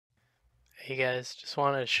Hey guys, just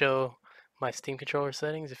wanted to show my Steam controller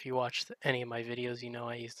settings. If you watched any of my videos, you know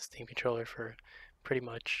I use the Steam controller for pretty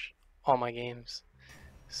much all my games.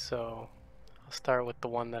 So I'll start with the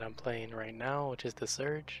one that I'm playing right now, which is the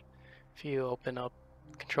Surge. If you open up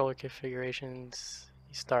controller configurations,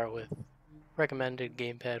 you start with recommended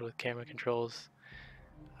gamepad with camera controls.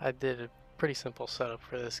 I did a pretty simple setup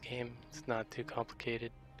for this game. It's not too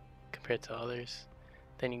complicated compared to others.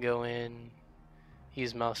 Then you go in,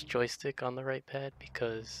 use mouse joystick on the right pad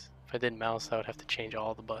because if I did mouse I would have to change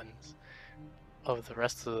all the buttons of the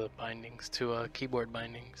rest of the bindings to keyboard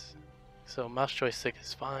bindings. So mouse joystick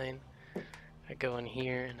is fine. I go in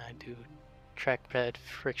here and I do trackpad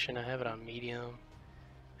friction. I have it on medium,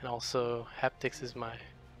 and also haptics is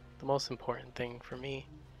the most important thing for me.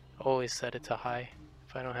 I always set it to high.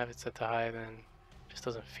 If I don't have it set to high, then it just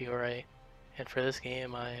doesn't feel right. And for this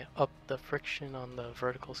game I upped the friction on the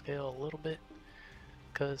vertical scale a little bit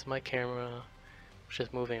because my camera was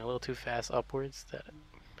just moving a little too fast upwards that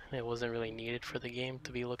it wasn't really needed for the game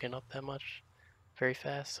to be looking up that much very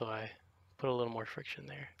fast, so I put a little more friction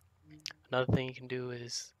there. Another thing you can do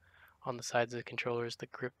is on the sides of the controllers, the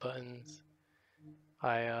grip buttons.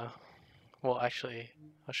 Well, actually,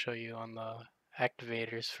 I'll show you on the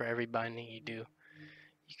activators for every binding you do.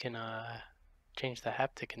 You can change the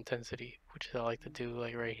haptic intensity, which I like to do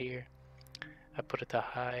like right here. I put it to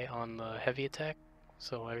high on the heavy attack,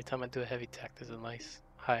 so every time I do a heavy attack, there's a nice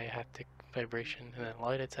high haptic vibration, and then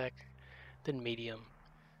light attack, then medium.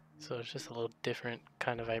 So it's just a little different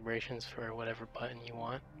kind of vibrations for whatever button you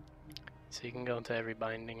want. So you can go into every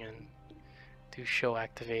binding and do show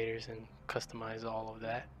activators and customize all of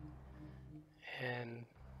that. And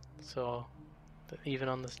so even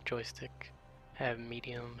on this joystick, I have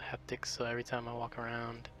medium haptics, so every time I walk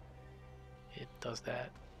around, it does that,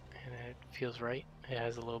 and it feels right. It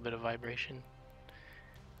has a little bit of vibration.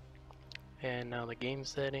 And now the game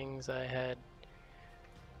settings, I had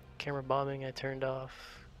camera bobbing I turned off,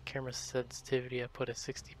 camera sensitivity I put at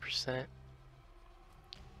 60%, and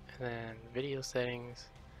then video settings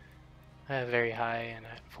I have very high, and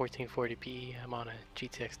at 1440p I'm on a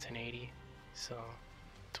GTX 1080, so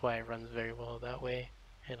that's why it runs very well that way.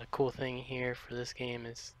 And a cool thing here for this game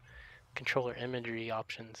is controller imagery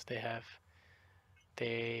options they have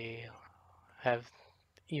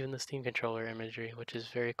even the Steam controller imagery, which is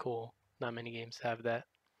very cool. Not many games have that.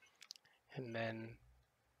 And then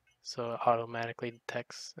so it automatically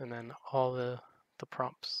detects, and then all the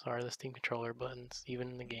prompts are the Steam controller buttons,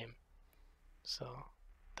 even in the game. So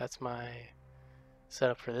that's my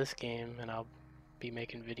setup for this game, and I'll be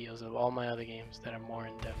making videos of all my other games that are more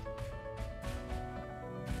in depth.